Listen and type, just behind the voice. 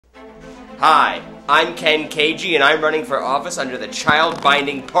Hi, I'm Ken Kagi and I'm running for office under the Child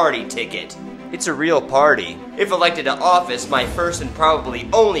Binding Party ticket. It's a real party. If elected to office, my first and probably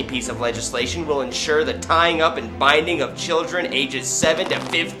only piece of legislation will ensure the tying up and binding of children ages 7 to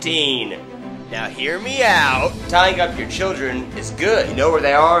 15. Now hear me out. Tying up your children is good. You know where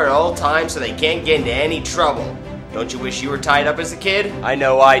they are at all times so they can't get into any trouble. Don't you wish you were tied up as a kid? I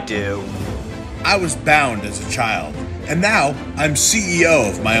know I do. I was bound as a child, and now I'm CEO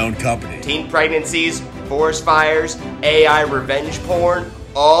of my own company. Teen pregnancies, forest fires, AI revenge porn,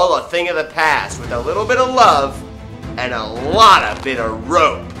 all a thing of the past with a little bit of love and a lot of bit of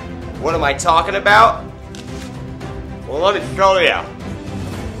rope. What am I talking about? Well, let me show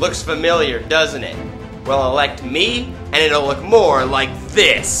you. Looks familiar, doesn't it? Well, elect me, and it'll look more like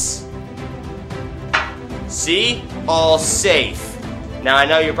this. See? All safe. Now, I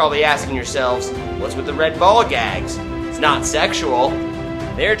know you're probably asking yourselves, what's with the red ball gags? It's not sexual.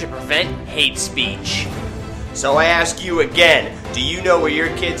 They're to prevent hate speech. So I ask you again, do you know where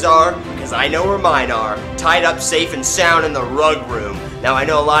your kids are? Because I know where mine are, tied up safe and sound in the rug room. Now I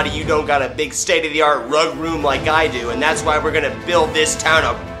know a lot of you don't got a big state-of-the-art rug room like I do, and that's why we're gonna build this town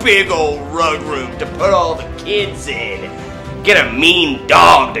a big old rug room to put all the kids in. Get a mean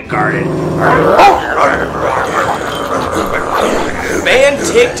dog to guard it. Ban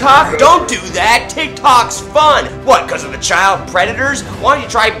TikTok? Don't do that. TikTok's fun. What, because of the child predators? Why don't you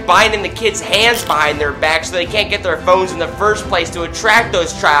try binding the kids' hands behind their back so they can't get their phones in the first place to attract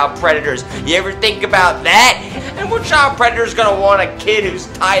those child predators? You ever think about that? And what child predator's gonna want a kid who's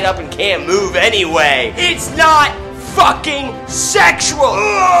tied up and can't move anyway? It's not fucking sexual.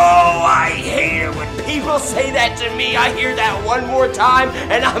 Oh, I hate it when people say that to me. I hear that one more time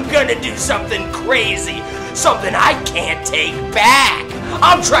and I'm gonna do something crazy. Something I can't take back.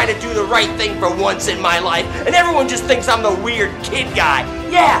 I'm trying to do the right thing for once in my life, and everyone just thinks I'm the weird kid guy.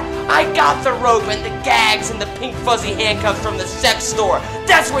 Yeah, I got the rope and the gags and the pink fuzzy handcuffs from the sex store.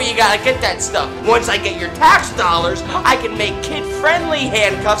 That's where you gotta get that stuff. Once I get your tax dollars, I can make kid-friendly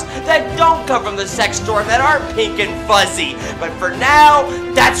handcuffs that don't come from the sex store that aren't pink and fuzzy. But for now,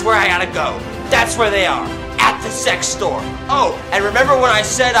 that's where I gotta go. That's where they are. At the sex store. Oh, and remember when I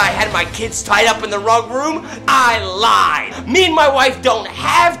said I had my kids tied up in the rug room? I lied. Me and my wife don't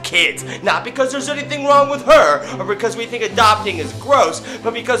have kids. Not because there's anything wrong with her, or because we think adopting is gross,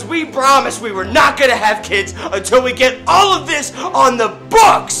 but because we promised we were not gonna have kids until we get all of this on the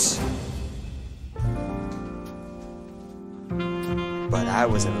books. But I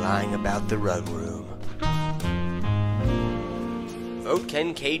wasn't lying about the rug room. Vote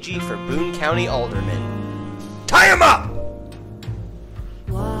Ken Kagi for Boone County Alderman. Tie him up!